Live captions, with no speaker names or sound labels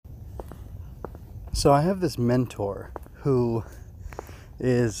So I have this mentor who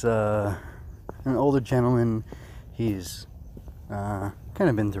is an older gentleman. He's kind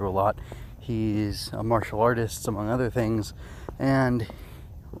of been through a lot. He's a martial artist, among other things. And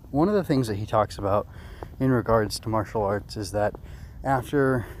one of the things that he talks about in regards to martial arts is that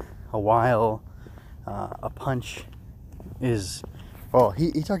after a while, a punch is... Well,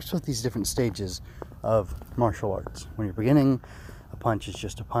 he talks about these different stages of martial arts. When you're beginning, a punch is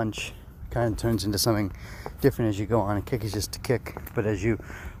just a punch. Kind of turns into something different as you go on. A kick is just a kick. But as you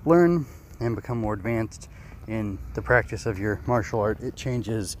learn and become more advanced in the practice of your martial art, it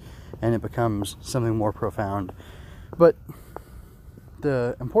changes and it becomes something more profound. But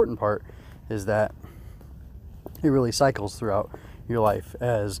the important part is that it really cycles throughout your life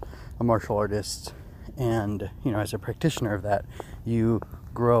as a martial artist, and as a practitioner of that, you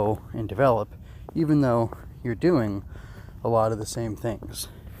grow and develop, even though you're doing a lot of the same things.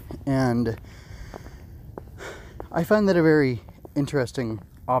 And I find that a very interesting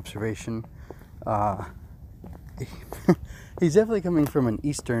observation. He's definitely coming from an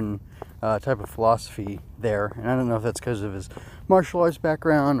Eastern type of philosophy there, and I don't know if that's because of his martial arts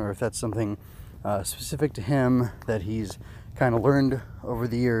background or if that's something specific to him that he's kind of learned over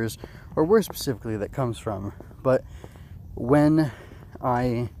the years, or where specifically that comes from. But when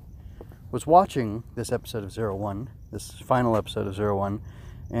I was watching this episode of Zero One, this final episode of Zero One,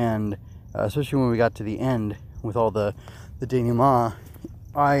 and especially when we got to the end with all the denouement,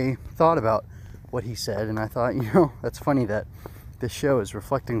 I thought about what he said, and I thought, that's funny that this show is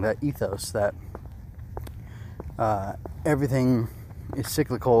reflecting that ethos, that everything is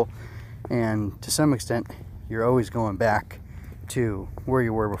cyclical, and to some extent you're always going back to where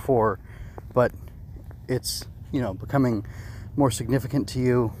you were before, but it's becoming more significant to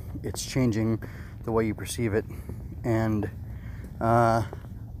you. It's changing the way you perceive it, and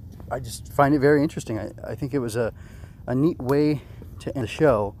I just find it very interesting. I think it was a neat way to end the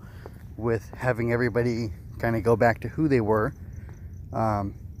show, with having everybody kind of go back to who they were.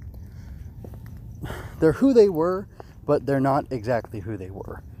 They're who they were, but they're not exactly who they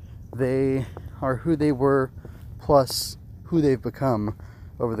were. They are who they were plus who they've become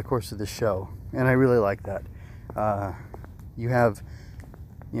over the course of the show, and I really like that. You have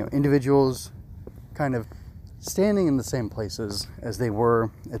individuals kind of standing in the same places as they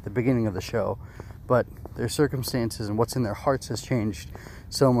were at the beginning of the show, but their circumstances and what's in their hearts has changed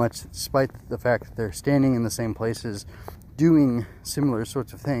so much, despite the fact that they're standing in the same places doing similar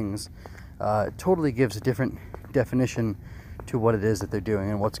sorts of things. It totally gives a different definition to what it is that they're doing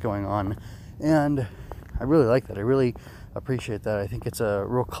and what's going on, and I really like that. I really appreciate that. I think it's a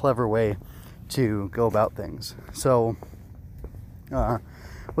real clever way to go about things. So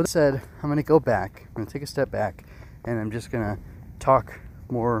with that said, I'm going to go back. I'm going to take a step back, and I'm just going to talk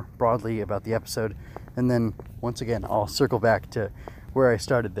more broadly about the episode, and then once again I'll circle back to where I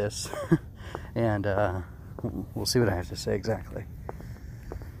started this and we'll see what I have to say exactly.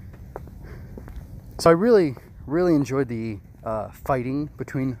 So I really enjoyed the fighting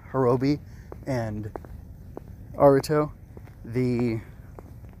between Hirobi and Aruto.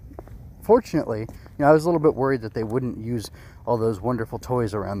 Fortunately, I was a little bit worried that they wouldn't use all those wonderful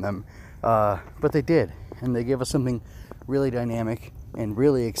toys around them, but they did, and they gave us something really dynamic and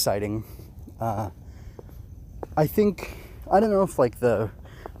really exciting. I don't know if the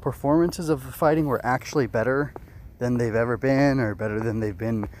performances of the fighting were actually better than they've ever been, or better than they've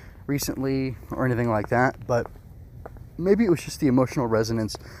been recently, or anything like that, but maybe it was just the emotional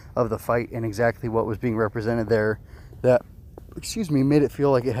resonance of the fight and exactly what was being represented there that, made it feel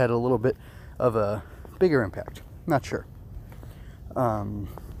like it had a little bit of a bigger impact. Not sure.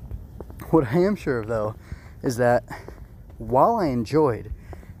 What I am sure of, though, is that while I enjoyed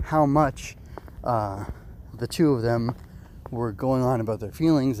how much the two of them were going on about their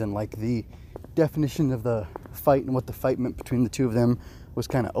feelings, and the definition of the fight and what the fight meant between the two of them was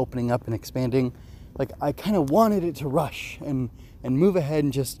kind of opening up and expanding, I kind of wanted it to rush and move ahead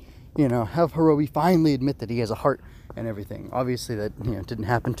and just have Hirobi finally admit that he has a heart and everything. Obviously that didn't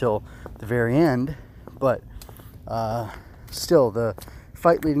happen till the very end, but still the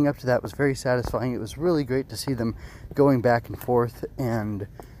fight leading up to that was very satisfying. It was really great to see them going back and forth and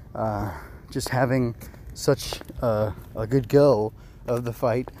just having such a good go of the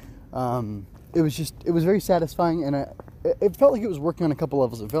fight. It was very satisfying, and it felt like it was working on a couple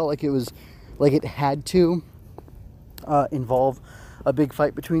levels. It felt like it had to involve a big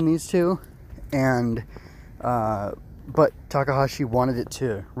fight between these two, and but Takahashi wanted it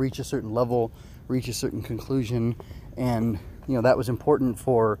to reach a certain level, reach a certain conclusion, and that was important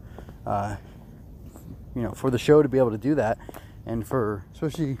for for the show to be able to do that. and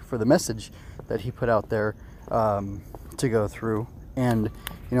especially for the message that he put out there to go through. And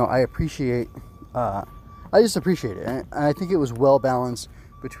I just appreciate it, and I think it was well balanced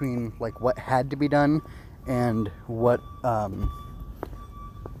between like what had to be done and what had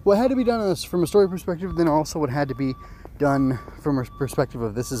to be done from a story perspective, then also what had to be done from a perspective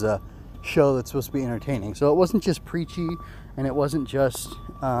of this is a show that's supposed to be entertaining. So it wasn't just preachy, and it wasn't just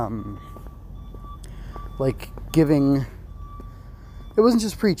it wasn't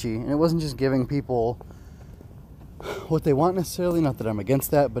just preachy, and it wasn't just giving people what they want necessarily. Not that I'm against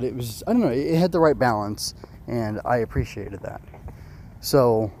that, but it was, I don't know, it had the right balance, and I appreciated that.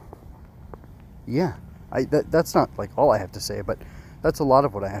 So yeah, that's not like all I have to say, but that's a lot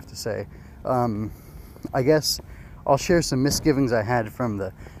of what I have to say. I guess I'll share some misgivings I had from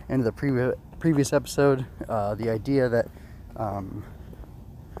the end of the previous episode. The idea that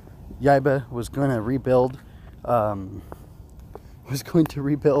Yaiba was going to rebuild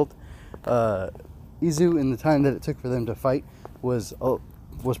Izu in the time that it took for them to fight was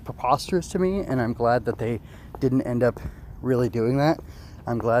preposterous to me, and I'm glad that they didn't end up really doing that.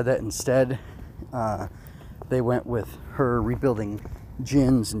 I'm glad that instead they went with her rebuilding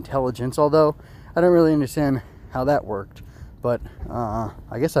Jin's intelligence, although I don't really understand how that worked, but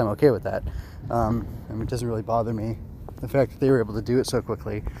I guess I'm okay with that. It doesn't really bother me, the fact that they were able to do it so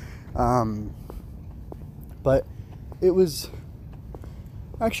quickly. But it was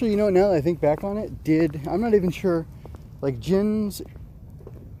actually, now that I think back on it, I'm not even sure, like Jin's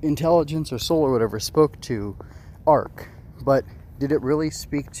intelligence or soul or whatever spoke to Arc, but did it really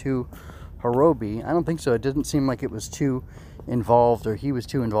speak to Horobi? I don't think so. It didn't seem like it was too involved, or he was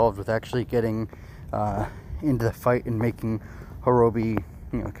too involved with actually getting into the fight and making Horobi,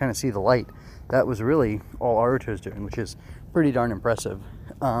 kind of see the light. That was really all Aruto's doing, which is pretty darn impressive.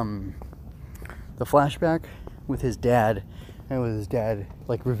 The flashback with his dad, and with his dad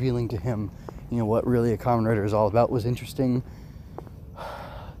like revealing to him, what really a Kamen Rider is all about, was interesting.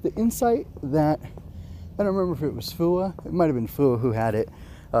 The insight that, I don't remember if it was Fua, it might have been Fua who had it.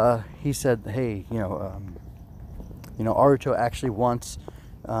 He said, hey, Aruto actually wants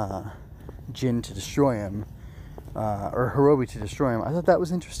Jin to destroy him, or Horobi to destroy him. I thought that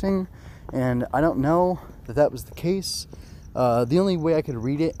was interesting, and I don't know that was the case. The only way I could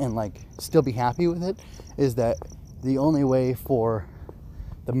read it and still be happy with it is that the only way for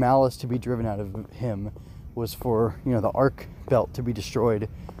the malice to be driven out of him was for the Arc belt to be destroyed,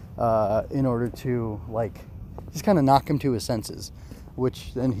 in order to just kind of knock him to his senses,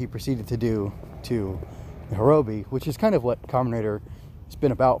 which then he proceeded to do to Horobi, which is kind of what Kamen Rider has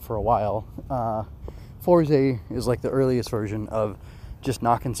been about for a while. Fourze is like the earliest version of just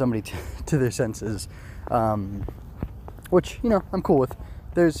knocking somebody to their senses, which I'm cool with.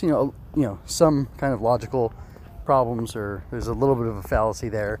 There's some kind of logical problems, or there's a little bit of a fallacy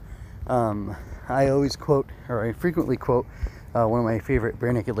there. I always quote, or I frequently quote, one of my favorite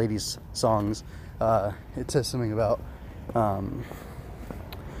Bare Naked Ladies songs. It says something about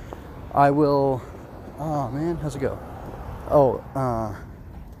I will, oh man, how's it go?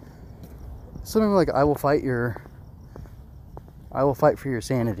 Something like I will fight for your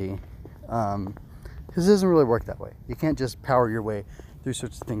sanity, because it doesn't really work that way. You can't just power your way through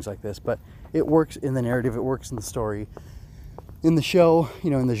sorts of things like this, but it works in the narrative, it works in the story, in the show,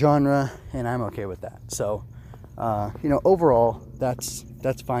 in the genre, and I'm okay with that. So, overall, that's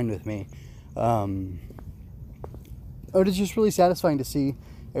fine with me. It is just really satisfying to see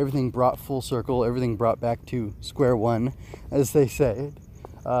everything brought full circle, everything brought back to square one, as they said,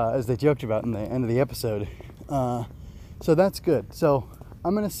 as they joked about in the end of the episode. So that's good. So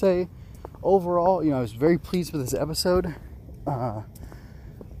I'm going to say, overall, I was very pleased with this episode.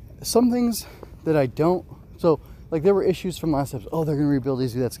 Some things that I don't, there were issues from last episode. Oh, they're going to rebuild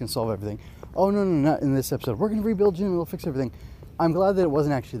Izu, that's going to solve everything. Oh, no, not in this episode. We're going to rebuild Jin, it'll fix everything. I'm glad that it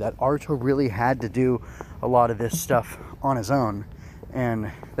wasn't actually that. Aruto really had to do a lot of this stuff on his own,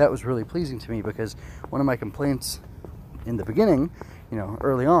 and that was really pleasing to me, because one of my complaints in the beginning,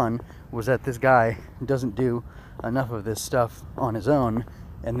 early on, was that this guy doesn't do enough of this stuff on his own,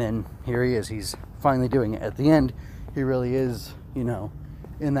 and then here he is, he's finally doing it. At the end, he really is,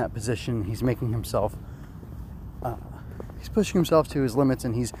 in that position. He's making himself, he's pushing himself to his limits,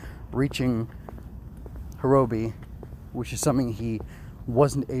 and he's reaching Horobi, which is something he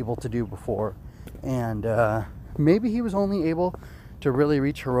wasn't able to do before. And maybe he was only able to really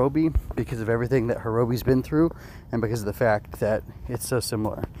reach Horobi because of everything that Horobi's been through, and because of the fact that it's so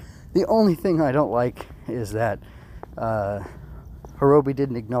similar. The only thing I don't like is that Horobi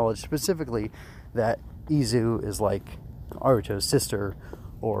didn't acknowledge specifically that Izu is like Aruto's sister,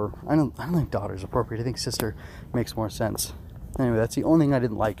 or I don't think daughter is appropriate. I think sister makes more sense. Anyway, that's the only thing I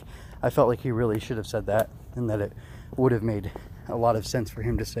didn't like. I felt like he really should have said that, and that it would have made a lot of sense for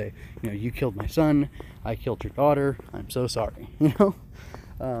him to say, you killed my son, I killed your daughter, I'm so sorry, but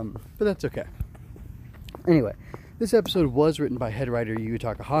that's okay. Anyway, this episode was written by head writer Yu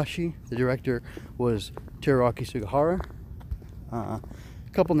Takahashi. The director was Teruaki Sugihara. A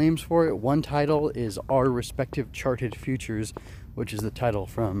couple names for it. One title is Our Respective Charted Futures, which is the title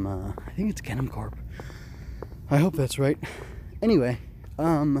from, I think it's Genom Corp. I hope that's right. Anyway,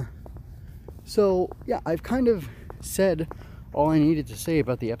 so yeah, I've kind of said all I needed to say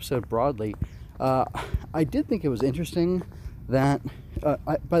about the episode broadly. I did think it was interesting that,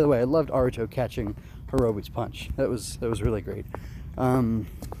 by the way, I loved Aruto catching Hirobi's punch. That was really great.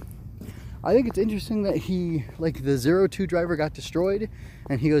 I think it's interesting that he, like, the 02 driver got destroyed,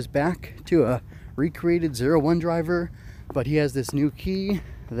 and he goes back to a recreated 01 driver, but he has this new key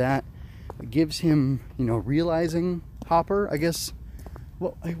that gives him, realizing Hopper, I guess.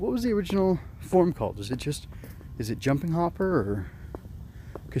 Well, what was the original form called? Is it Jumping Hopper, or?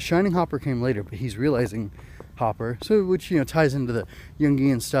 Because Shining Hopper came later, but he's realizing Hopper, so which ties into the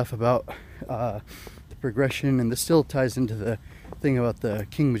Jungian stuff about the progression, and this still ties into the thing about the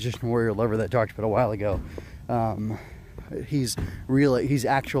King Magician Warrior Lover that I talked about a while ago. He's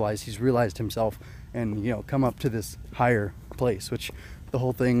actualized, he's realized himself, and come up to this higher place, which the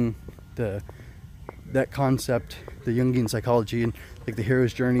whole thing, that concept, the Jungian psychology, and like the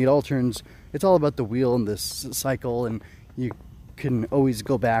hero's journey, it's all about the wheel and this cycle, and you can always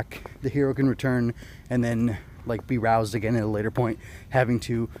go back. The hero can return and then like be roused again at a later point, having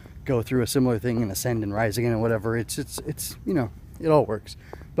to go through a similar thing and ascend and rise again and whatever. It's it all works.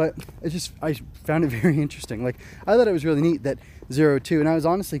 But I found it very interesting. Like, I thought it was really neat that 02, and I was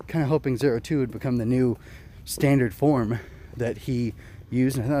honestly kind of hoping 02 would become the new standard form that he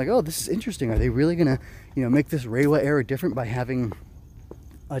used, and I thought, like, oh, this is interesting. Are they really gonna make this Reiwa era different by having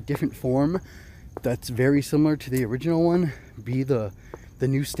a different form that's very similar to the original one be the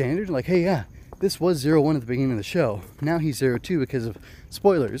new standard? Like, hey, yeah, this was 01 at the beginning of the show. Now he's 02 because of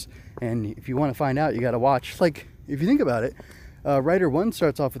spoilers. And if you want to find out, you got to watch. Like, if you think about it, Rider 1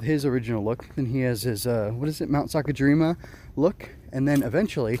 starts off with his original look. Then he has his, Mount Sakajirima look. And then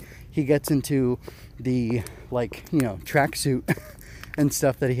eventually he gets into the, tracksuit and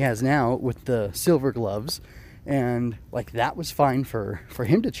stuff that he has now with the silver gloves. And, like, that was fine for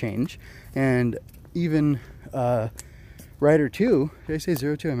him to change. And even Rider 2, did I say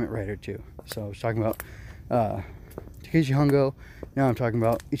 02? I meant Rider 2. So I was talking about Takeshi Hongo. Now I'm talking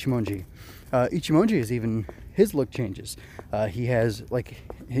about Ichimonji. Ichimonji is even, his look changes. He has,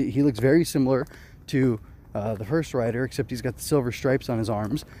 he looks very similar to the first Rider, except he's got the silver stripes on his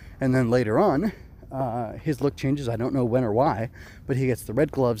arms. And then later on, his look changes. I don't know when or why, but he gets the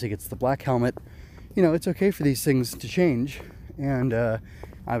red gloves, he gets the black helmet. It's okay for these things to change. And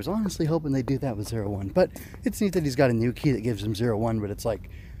I was honestly hoping they'd do that with 01. But it's neat that he's got a new key that gives him 01, but it's like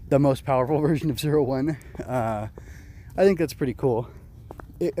the most powerful version of 01. I think that's pretty cool.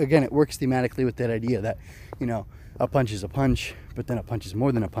 It works thematically with that idea that, a punch is a punch, but then a punch is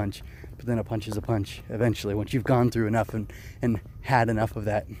more than a punch, but then a punch is a punch eventually, once you've gone through enough and had enough of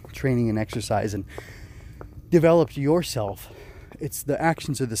that training and exercise and developed yourself. It's the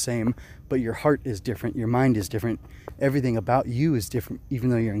actions are the same, but your heart is different, your mind is different, everything about you is different, even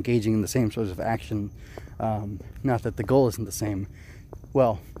though you're engaging in the same sort of action. Not that the goal isn't the same.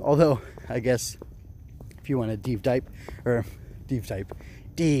 Well, although, I guess, if you want to dive if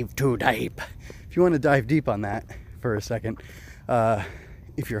you want to dive deep on that for a second,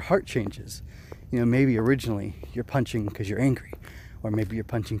 if your heart changes, maybe originally you're punching because you're angry, or maybe you're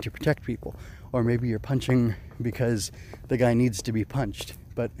punching to protect people, or maybe you're punching because the guy needs to be punched.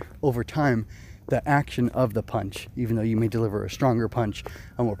 But over time, the action of the punch, even though you may deliver a stronger punch,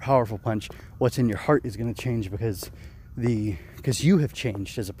 a more powerful punch, what's in your heart is going to change because you have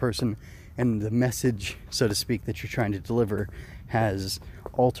changed as a person, and the message, so to speak, that you're trying to deliver has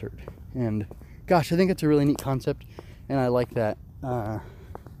altered. And gosh, I think it's a really neat concept, and I like that. I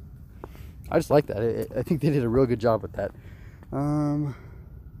just like that. I think they did a real good job with that.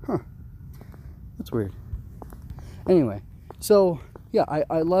 That's weird. Anyway, so yeah,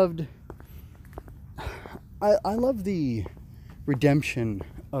 I loved the redemption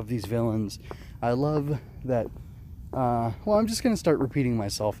of these villains. I love that. Well, I'm just going to start repeating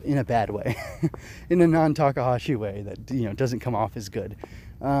myself in a bad way, in a non-Takahashi way that, doesn't come off as good.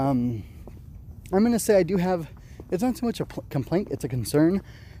 I'm going to say I do have, it's not so much a complaint, it's a concern.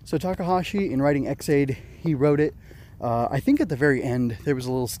 So Takahashi, in writing Ex-Aid, he wrote it. I think at the very end, there was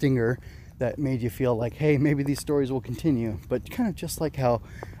a little stinger that made you feel like, hey, maybe these stories will continue. But kind of just like how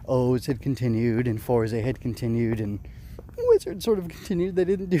O's had continued and Forze had continued and Wizard sort of continued. They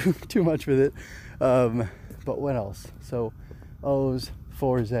didn't do too much with it. But what else? So, O's,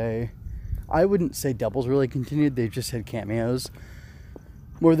 Fourze. I wouldn't say Doubles really continued. They just had cameos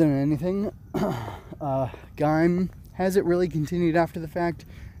more than anything. Gaim, has it really continued after the fact?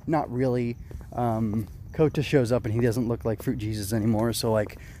 Not really. Kota shows up and he doesn't look like Fruit Jesus anymore. So,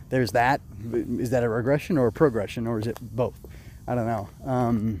 like, there's that. Is that a regression or a progression, or is it both? I don't know.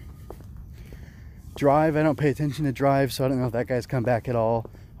 Drive, I don't pay attention to Drive, so I don't know if that guy's come back at all.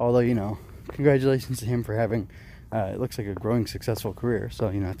 Although, you know, congratulations to him for having, it looks like a growing successful career. So,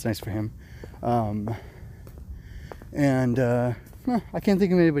 you know, it's nice for him. I can't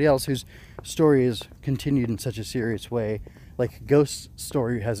think of anybody else whose story is continued in such a serious way. Like, Ghost's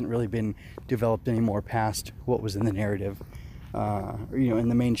story hasn't really been developed anymore past what was in the narrative, or, you know, in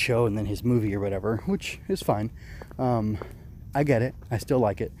the main show and then his movie or whatever, which is fine. I get it. I still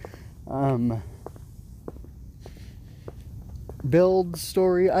like it. Build's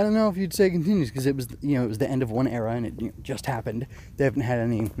story, I don't know if you'd say continues, because it was, you know, it was the end of one era and it just happened. They haven't had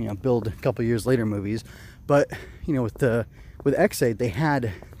any, you know, Build a couple years later movies, but, you know, with Ex-Aid, they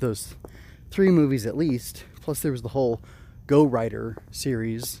had those 3 movies at least, plus there was the whole Go Rider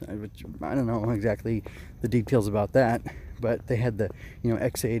series, which I don't know exactly the details about that, but they had the, you know,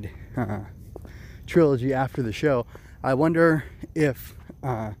 Ex-Aid trilogy after the show. I wonder if,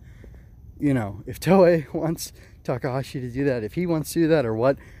 you know, if Toei wants Takahashi to do that, if he wants to do that or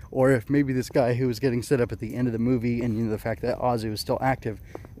what, or if maybe this guy who was getting set up at the end of the movie and, you know, the fact that Ozu is still active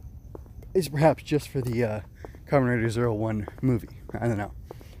is perhaps just for the Kamen Rider Zero One movie. I don't know.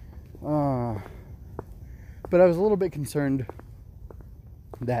 But I was a little bit concerned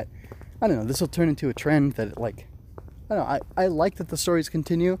that, I don't know, this will turn into a trend that, like, I don't know, I like that the stories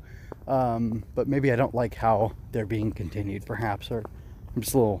continue, but maybe I don't like how they're being continued, perhaps, or I'm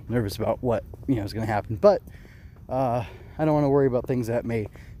just a little nervous about what, you know, is going to happen. But I don't want to worry about things that may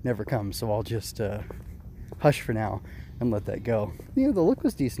never come, so I'll just hush for now and let that go. You know, the look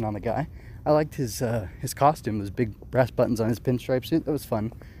was decent on the guy. I liked his costume, those big brass buttons on his pinstripe suit. That was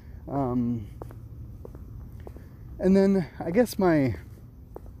fun. And then I guess I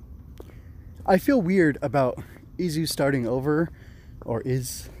feel weird about Izu starting over, or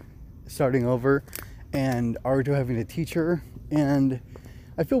is starting over, and Aruto having to teach her. And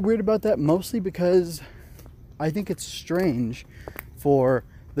I feel weird about that mostly because I think it's strange for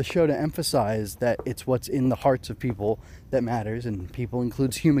the show to emphasize that it's what's in the hearts of people that matters, and people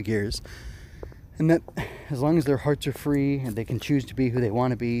includes Humagears, and that as long as their hearts are free and they can choose to be who they want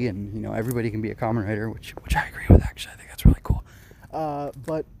to be, and, you know, everybody can be a Kamen Rider, which I agree with, actually. I think that's really cool.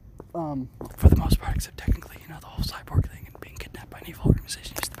 But for the most part, except technically, you know, the whole cyborg thing and being kidnapped by an evil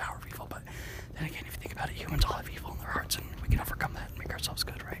organization is the power of evil. But then again, if you think about it, humans all have evil in their hearts, and we can overcome that and make ourselves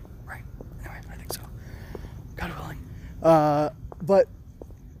good, right? Right. Anyway, I think so. God willing. But,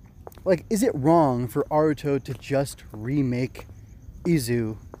 like, is it wrong for Aruto to just remake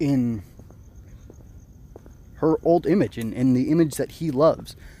Izu in her old image, in the image that he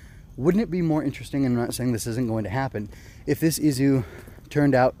loves? Wouldn't it be more interesting, and I'm not saying this isn't going to happen, if this Izu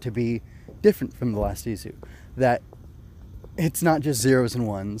turned out to be different from the last Izu? That it's not just zeros and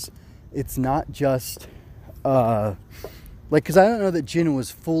ones. It's not just, like, because I don't know that Jin was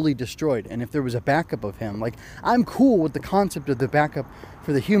fully destroyed, and if there was a backup of him, like, I'm cool with the concept of the backup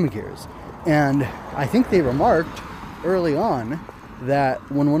for the Humagears. And I think they remarked early on that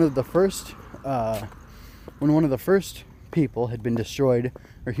when one of the first people had been destroyed,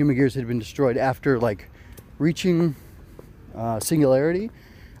 or Humagears had been destroyed after, like, reaching singularity,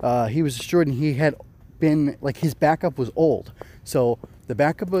 he was destroyed, and he had been, like, his backup was old. So the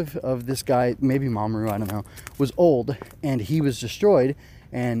backup of this guy, maybe Mamoru, I don't know, was old, and he was destroyed,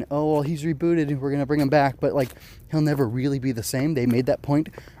 and, oh, well, he's rebooted, and we're going to bring him back, but, like, he'll never really be the same. They made that point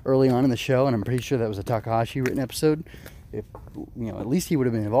early on in the show, and I'm pretty sure that was a Takahashi written episode. If, you know, at least he would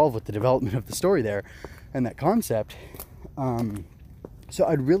have been involved with the development of the story there, and that concept. So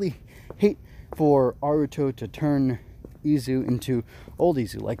I'd really hate for Aruto to turn Izu into old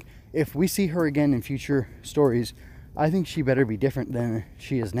Izu. Like, if we see her again in future stories, I think she better be different than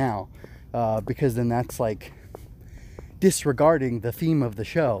she is now, because then that's, like, disregarding the theme of the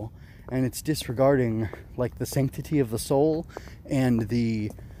show, and it's disregarding, like, the sanctity of the soul and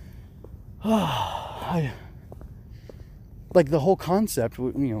the like, the whole concept,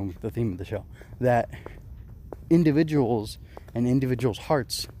 you know, the theme of the show, that individuals and individuals'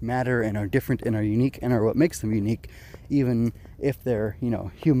 hearts matter and are different and are unique and are what makes them unique, even if they're, you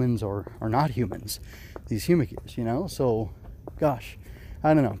know, humans or not humans, these Humagears, you know? So, gosh,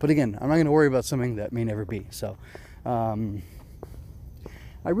 I don't know. But again, I'm not going to worry about something that may never be. So, I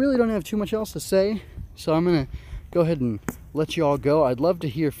really don't have too much else to say, so I'm going to go ahead and let you all go. I'd love to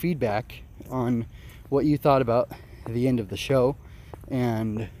hear feedback on what you thought about the end of the show.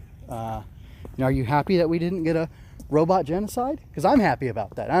 And are you happy that we didn't get a robot genocide? Because I'm happy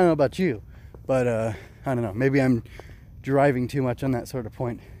about that. I don't know about you, but I don't know. Maybe I'm driving too much on that sort of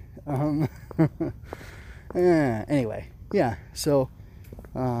point. Anyway, yeah. So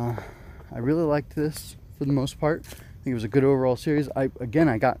I really liked this for the most part. I think it was a good overall series. I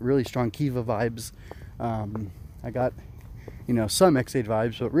got really strong Kiva vibes. I got, some X8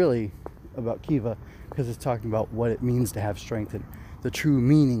 vibes, but really about Kiva, because it's talking about what it means to have strength and the true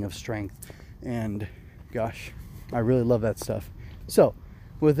meaning of strength. And gosh, I really love that stuff. So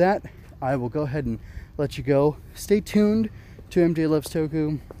with that, I will go ahead and let you go. Stay tuned to MJ Loves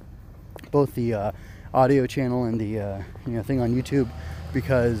Toku, both the audio channel and the thing on YouTube,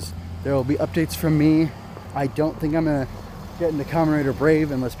 because there will be updates from me. I don't think I'm gonna get into Kamen Rider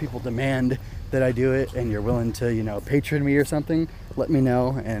Brave unless people demand that I do it, and you're willing to patron me or something. Let me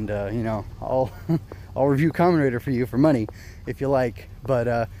know, and I'll I'll review Kamen Rider for you for money if you like.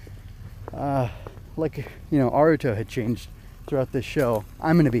 But Aruto had changed throughout this show,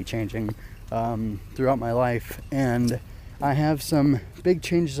 I'm going to be changing throughout my life, and I have some big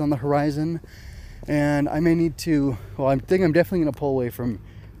changes on the horizon, and I may need to, I think I'm definitely going to pull away from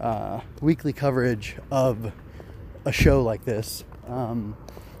weekly coverage of a show like this.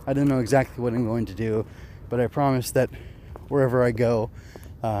 I don't know exactly what I'm going to do, but I promise that wherever I go,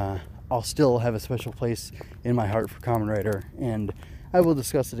 I'll still have a special place in my heart for Kamen Rider, and I will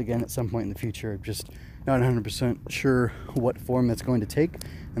discuss it again at some point in the future. I'm just not 100% sure what form that's going to take,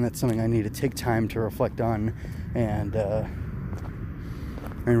 and that's something I need to take time to reflect on and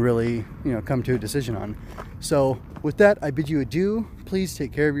really, come to a decision on. So with that, I bid you adieu. Please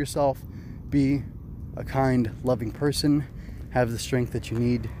take care of yourself. Be a kind, loving person. Have the strength that you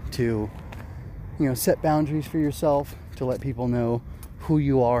need to, set boundaries for yourself, to let people know who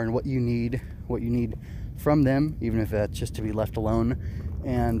you are and what you need from them, even if that's just to be left alone.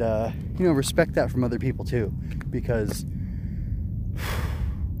 And, respect that from other people too, because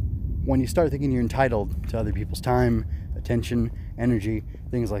when you start thinking you're entitled to other people's time, attention, energy,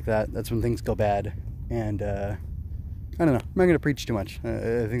 things like that, that's when things go bad. And I don't know, I'm not going to preach too much.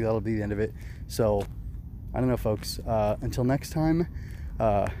 I think that'll be the end of it. So I don't know, folks. Until next time,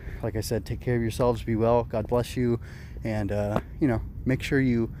 like I said, take care of yourselves, be well, God bless you, and make sure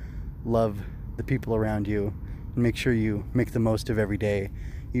you love the people around you, and make sure you make the most of every day,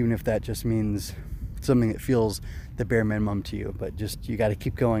 even if that just means something that feels the bare minimum to you. But just, you got to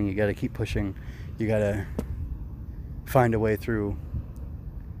keep going, you got to keep pushing, you got to find a way through.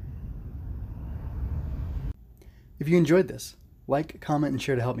 If you enjoyed this, like, comment, and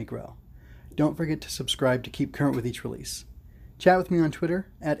share to help me grow. Don't forget to subscribe to keep current with each release. Chat with me on Twitter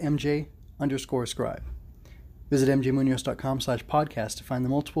at MJ_scribe. Visit mjmunoz.com/podcast to find the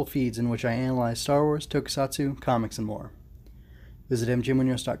multiple feeds in which I analyze Star Wars, tokusatsu, comics, and more. Visit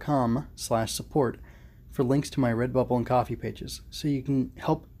mjmunoz.com/support for links to my Redbubble and Coffee pages, so you can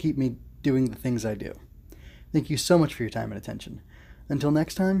help keep me doing the things I do. Thank you so much for your time and attention. Until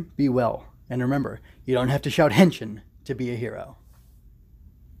next time, be well, and remember, you don't have to shout henshin to be a hero.